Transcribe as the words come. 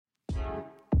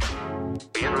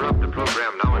We interrupt the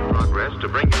program now in progress to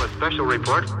bring you a special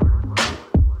report.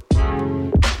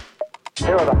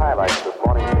 Here are the highlights this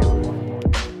morning's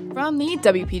news. From the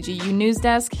WPGU News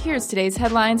Desk, here's today's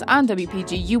headlines on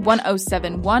WPGU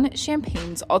 1071,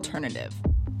 Champaign's Alternative.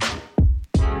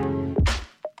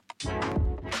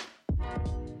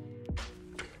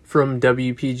 From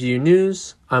WPGU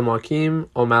News, I'm Joaquim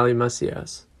O'Malley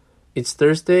Macias. It's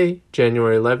Thursday,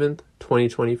 January 11th,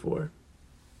 2024.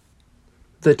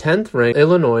 The 10th-ranked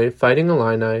Illinois Fighting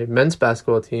Illini men's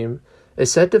basketball team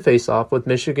is set to face off with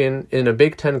Michigan in a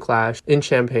Big Ten clash in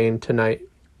Champaign tonight.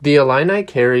 The Illini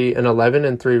carry an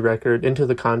 11-3 record into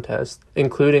the contest,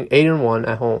 including 8-1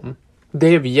 at home.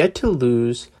 They have yet to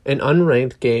lose an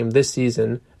unranked game this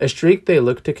season, a streak they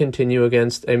look to continue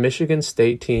against a Michigan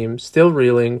State team still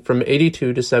reeling from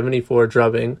 82-74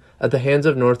 drubbing at the hands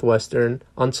of Northwestern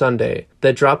on Sunday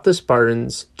that dropped the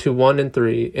Spartans to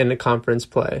 1-3 in a conference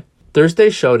play.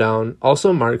 Thursday's showdown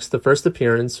also marks the first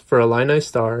appearance for Illini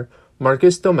star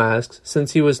Marcus Domask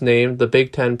since he was named the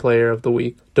Big Ten Player of the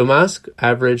Week. Domask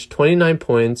averaged 29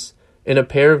 points in a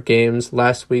pair of games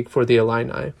last week for the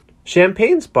Illini.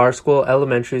 Champaign's Barstool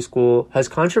Elementary School has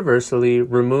controversially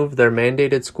removed their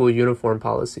mandated school uniform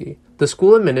policy. The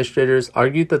school administrators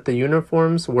argued that the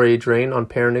uniforms were a drain on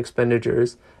parent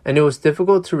expenditures, and it was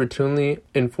difficult to routinely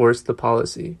enforce the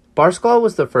policy. Barstool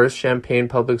was the first Champaign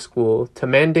public school to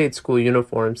mandate school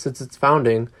uniforms since its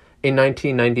founding in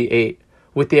 1998,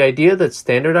 with the idea that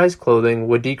standardized clothing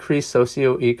would decrease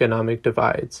socioeconomic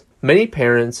divides. Many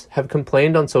parents have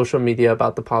complained on social media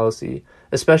about the policy,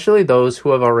 especially those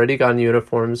who have already gotten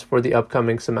uniforms for the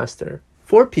upcoming semester.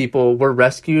 4 people were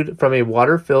rescued from a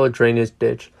water-filled drainage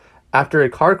ditch after a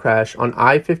car crash on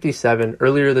I-57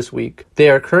 earlier this week. They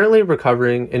are currently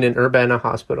recovering in an Urbana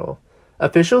hospital.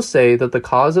 Officials say that the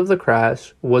cause of the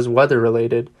crash was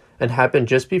weather-related and happened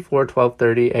just before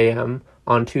 12:30 a.m.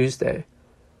 on Tuesday.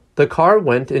 The car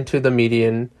went into the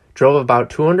median, drove about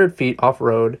 200 feet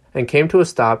off-road, and came to a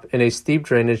stop in a steep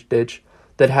drainage ditch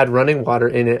that had running water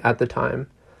in it at the time.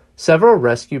 Several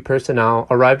rescue personnel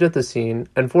arrived at the scene,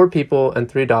 and 4 people and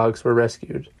 3 dogs were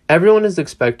rescued. Everyone is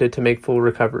expected to make full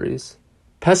recoveries.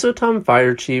 Pesotum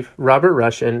Fire Chief Robert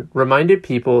Russian reminded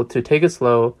people to take it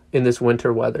slow in this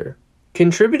winter weather.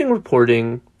 Contributing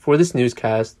reporting for this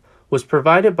newscast was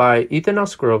provided by Ethan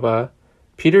Oskrova,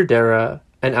 Peter Dara,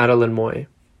 and Adeline Moy.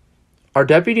 Our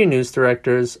deputy news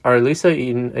directors are Lisa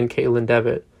Eaton and Caitlin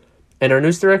Devitt, and our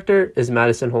news director is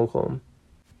Madison Holcomb.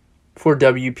 For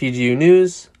WPGU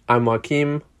News, I'm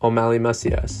Joaquim O'Malley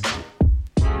Macias.